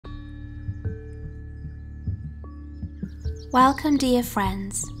Welcome, dear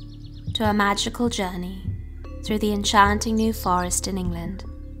friends, to a magical journey through the enchanting New Forest in England,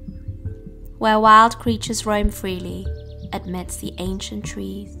 where wild creatures roam freely amidst the ancient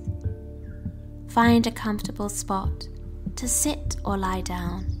trees. Find a comfortable spot to sit or lie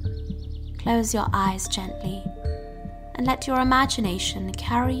down. Close your eyes gently and let your imagination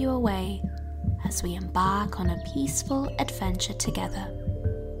carry you away as we embark on a peaceful adventure together.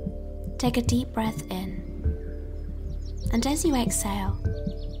 Take a deep breath in, and as you exhale,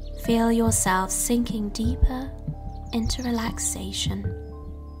 feel yourself sinking deeper into relaxation.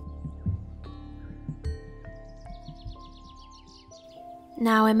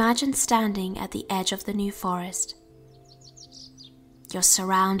 Now imagine standing at the edge of the New Forest. You're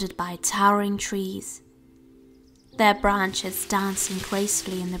surrounded by towering trees, their branches dancing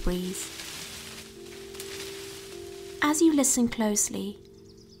gracefully in the breeze. As you listen closely,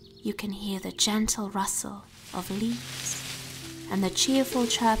 you can hear the gentle rustle of leaves and the cheerful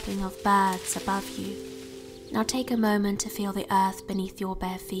chirping of birds above you. Now take a moment to feel the earth beneath your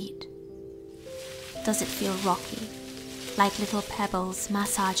bare feet. Does it feel rocky, like little pebbles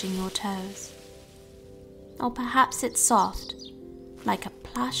massaging your toes? Or perhaps it's soft, like a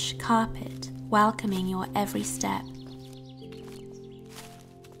plush carpet welcoming your every step.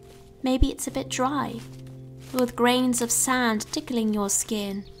 Maybe it's a bit dry, with grains of sand tickling your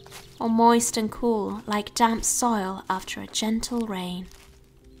skin, or moist and cool like damp soil after a gentle rain.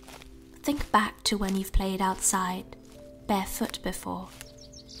 Think back to when you've played outside, barefoot before.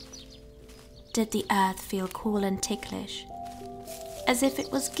 Did the earth feel cool and ticklish, as if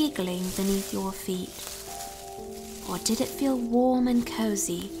it was giggling beneath your feet? Or did it feel warm and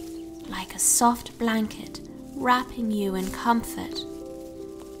cozy, like a soft blanket wrapping you in comfort?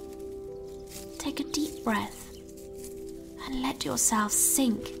 Take a deep breath and let yourself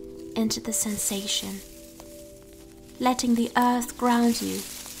sink into the sensation, letting the earth ground you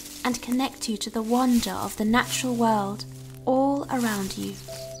and connect you to the wonder of the natural world all around you.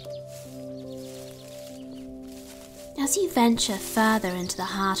 As you venture further into the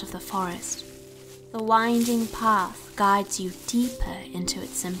heart of the forest, the winding path guides you deeper into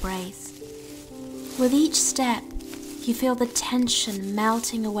its embrace. With each step, you feel the tension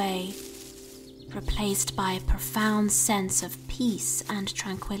melting away, replaced by a profound sense of peace and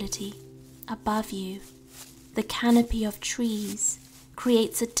tranquility. Above you, the canopy of trees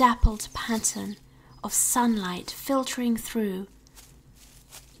creates a dappled pattern of sunlight filtering through.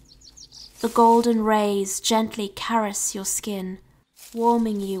 The golden rays gently caress your skin,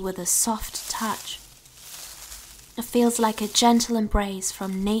 warming you with a soft touch. It feels like a gentle embrace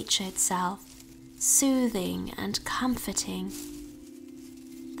from nature itself, soothing and comforting.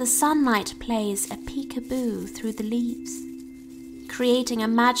 The sunlight plays a peekaboo through the leaves, creating a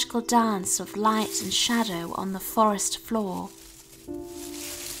magical dance of light and shadow on the forest floor.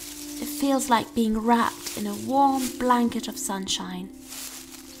 It feels like being wrapped in a warm blanket of sunshine,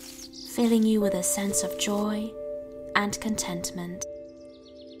 filling you with a sense of joy and contentment.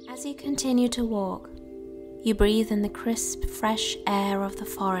 As you continue to walk, you breathe in the crisp, fresh air of the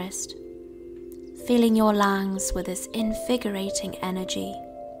forest, filling your lungs with this invigorating energy.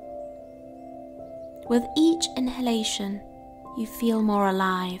 With each inhalation, you feel more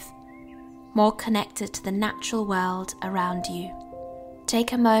alive, more connected to the natural world around you.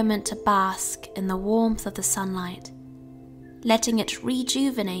 Take a moment to bask in the warmth of the sunlight, letting it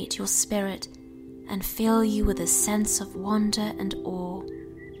rejuvenate your spirit and fill you with a sense of wonder and awe.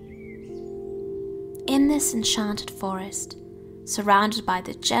 In this enchanted forest, surrounded by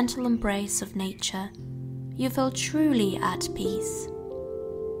the gentle embrace of nature, you feel truly at peace.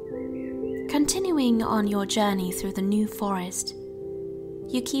 Continuing on your journey through the New Forest,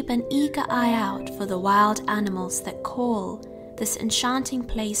 you keep an eager eye out for the wild animals that call this enchanting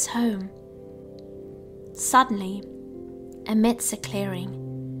place home. Suddenly, amidst a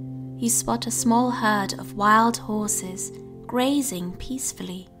clearing, you spot a small herd of wild horses grazing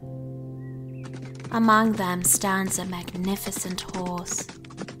peacefully. Among them stands a magnificent horse,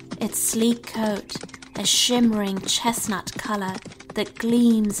 its sleek coat a shimmering chestnut color that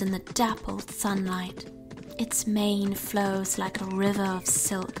gleams in the dappled sunlight. Its mane flows like a river of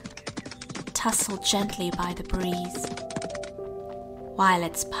silk, tousled gently by the breeze, while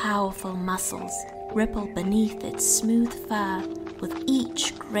its powerful muscles ripple beneath its smooth fur with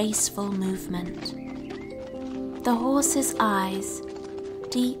each graceful movement. The horse's eyes,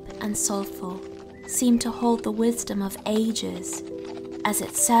 deep and soulful, seem to hold the wisdom of ages as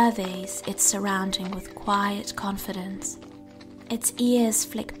it surveys its surrounding with quiet confidence. Its ears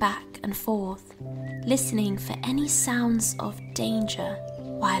flick back and forth, listening for any sounds of danger,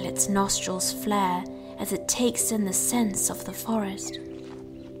 while its nostrils flare as it takes in the scents of the forest.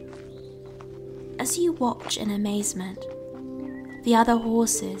 As you watch in amazement, the other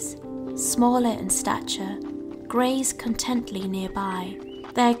horses, smaller in stature, graze contentedly nearby,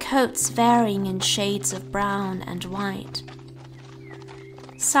 their coats varying in shades of brown and white.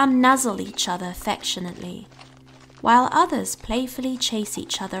 Some nuzzle each other affectionately, while others playfully chase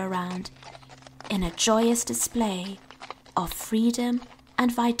each other around in a joyous display of freedom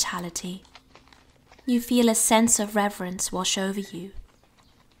and vitality. You feel a sense of reverence wash over you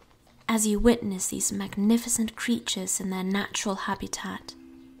as you witness these magnificent creatures in their natural habitat,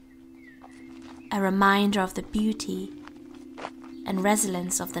 a reminder of the beauty and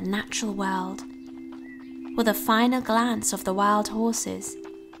resilience of the natural world. With a final glance of the wild horses,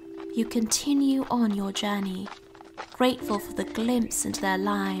 you continue on your journey, grateful for the glimpse into their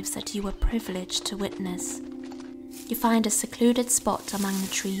lives that you were privileged to witness. You find a secluded spot among the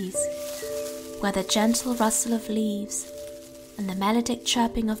trees, where the gentle rustle of leaves and the melodic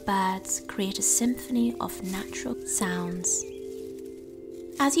chirping of birds create a symphony of natural sounds.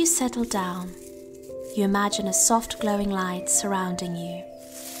 As you settle down, you imagine a soft glowing light surrounding you,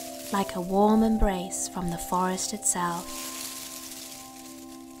 like a warm embrace from the forest itself.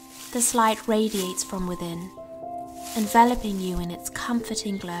 This light radiates from within, enveloping you in its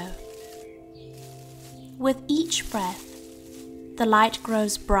comforting glow. With each breath, the light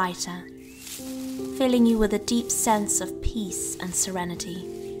grows brighter, filling you with a deep sense of peace and serenity.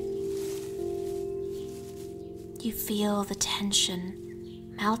 You feel the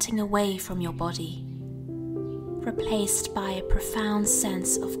tension melting away from your body, replaced by a profound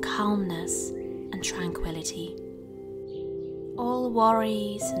sense of calmness and tranquility. All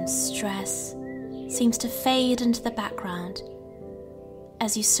worries and stress seems to fade into the background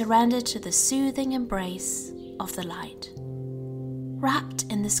as you surrender to the soothing embrace of the light. Wrapped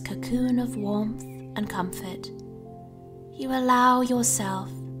in this cocoon of warmth and comfort, you allow yourself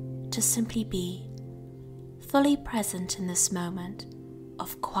to simply be, fully present in this moment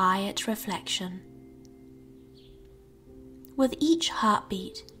of quiet reflection. With each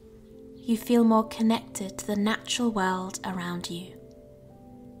heartbeat, you feel more connected to the natural world around you,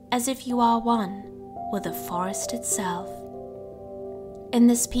 as if you are one with the forest itself. In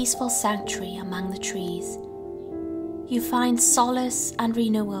this peaceful sanctuary among the trees, you find solace and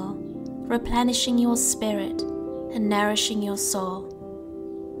renewal, replenishing your spirit and nourishing your soul.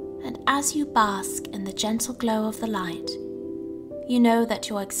 And as you bask in the gentle glow of the light, you know that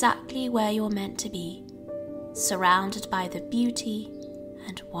you're exactly where you're meant to be, surrounded by the beauty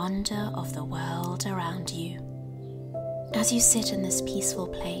and wonder of the world around you. As you sit in this peaceful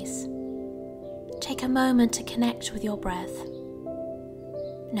place, take a moment to connect with your breath.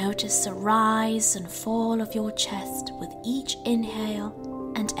 Notice the rise and fall of your chest with each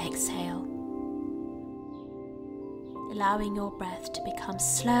inhale and exhale, allowing your breath to become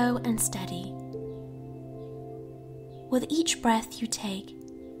slow and steady. With each breath you take,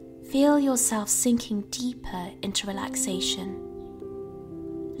 feel yourself sinking deeper into relaxation,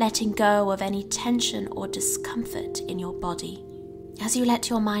 letting go of any tension or discomfort in your body as you let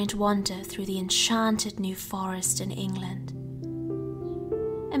your mind wander through the enchanted new forest in England.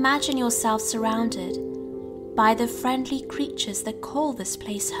 Imagine yourself surrounded by the friendly creatures that call this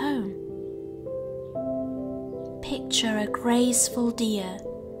place home. Picture a graceful deer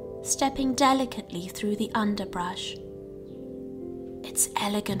stepping delicately through the underbrush, its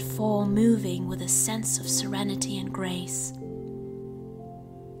elegant form moving with a sense of serenity and grace.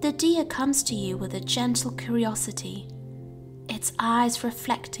 The deer comes to you with a gentle curiosity, its eyes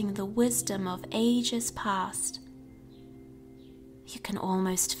reflecting the wisdom of ages past. You can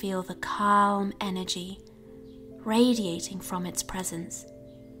almost feel the calm energy radiating from its presence,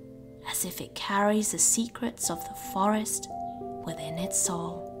 as if it carries the secrets of the forest within its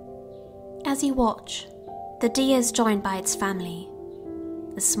soul. As you watch, the deer is joined by its family,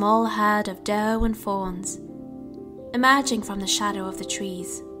 the small herd of doe and fawns, emerging from the shadow of the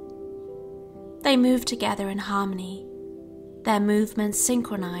trees. They move together in harmony, their movements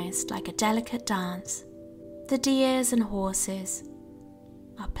synchronized like a delicate dance. The deers and horses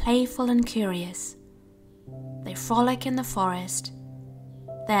are playful and curious. They frolic in the forest,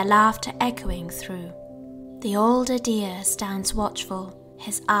 their laughter echoing through. The older deer stands watchful,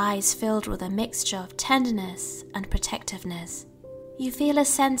 his eyes filled with a mixture of tenderness and protectiveness. You feel a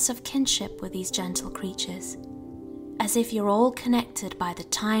sense of kinship with these gentle creatures, as if you're all connected by the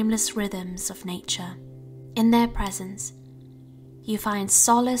timeless rhythms of nature. In their presence, you find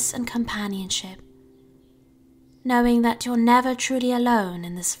solace and companionship, knowing that you're never truly alone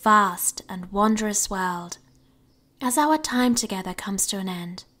in this vast and wondrous world. As our time together comes to an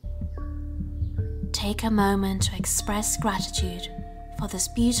end, take a moment to express gratitude for this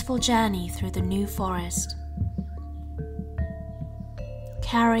beautiful journey through the new forest.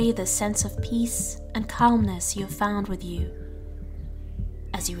 Carry the sense of peace and calmness you have found with you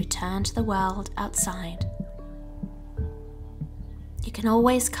as you return to the world outside. You can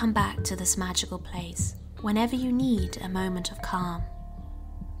always come back to this magical place whenever you need a moment of calm.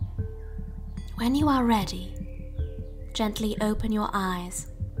 When you are ready, gently open your eyes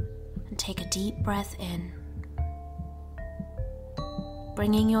and take a deep breath in,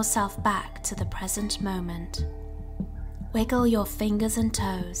 bringing yourself back to the present moment. Wiggle your fingers and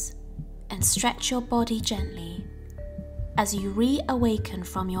toes and stretch your body gently as you reawaken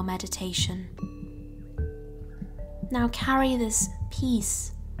from your meditation. Now carry this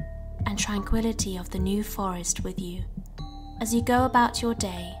peace and tranquility of the new forest with you as you go about your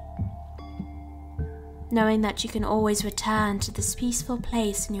day, knowing that you can always return to this peaceful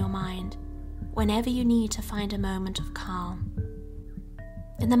place in your mind whenever you need to find a moment of calm.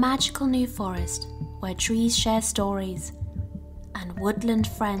 In the magical new forest, where trees share stories and woodland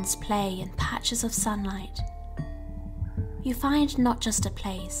friends play in patches of sunlight, you find not just a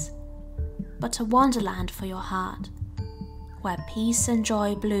place, but a wonderland for your heart, where peace and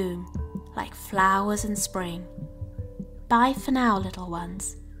joy bloom like flowers in spring. Bye for now, little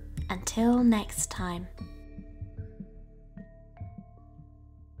ones. Until next time.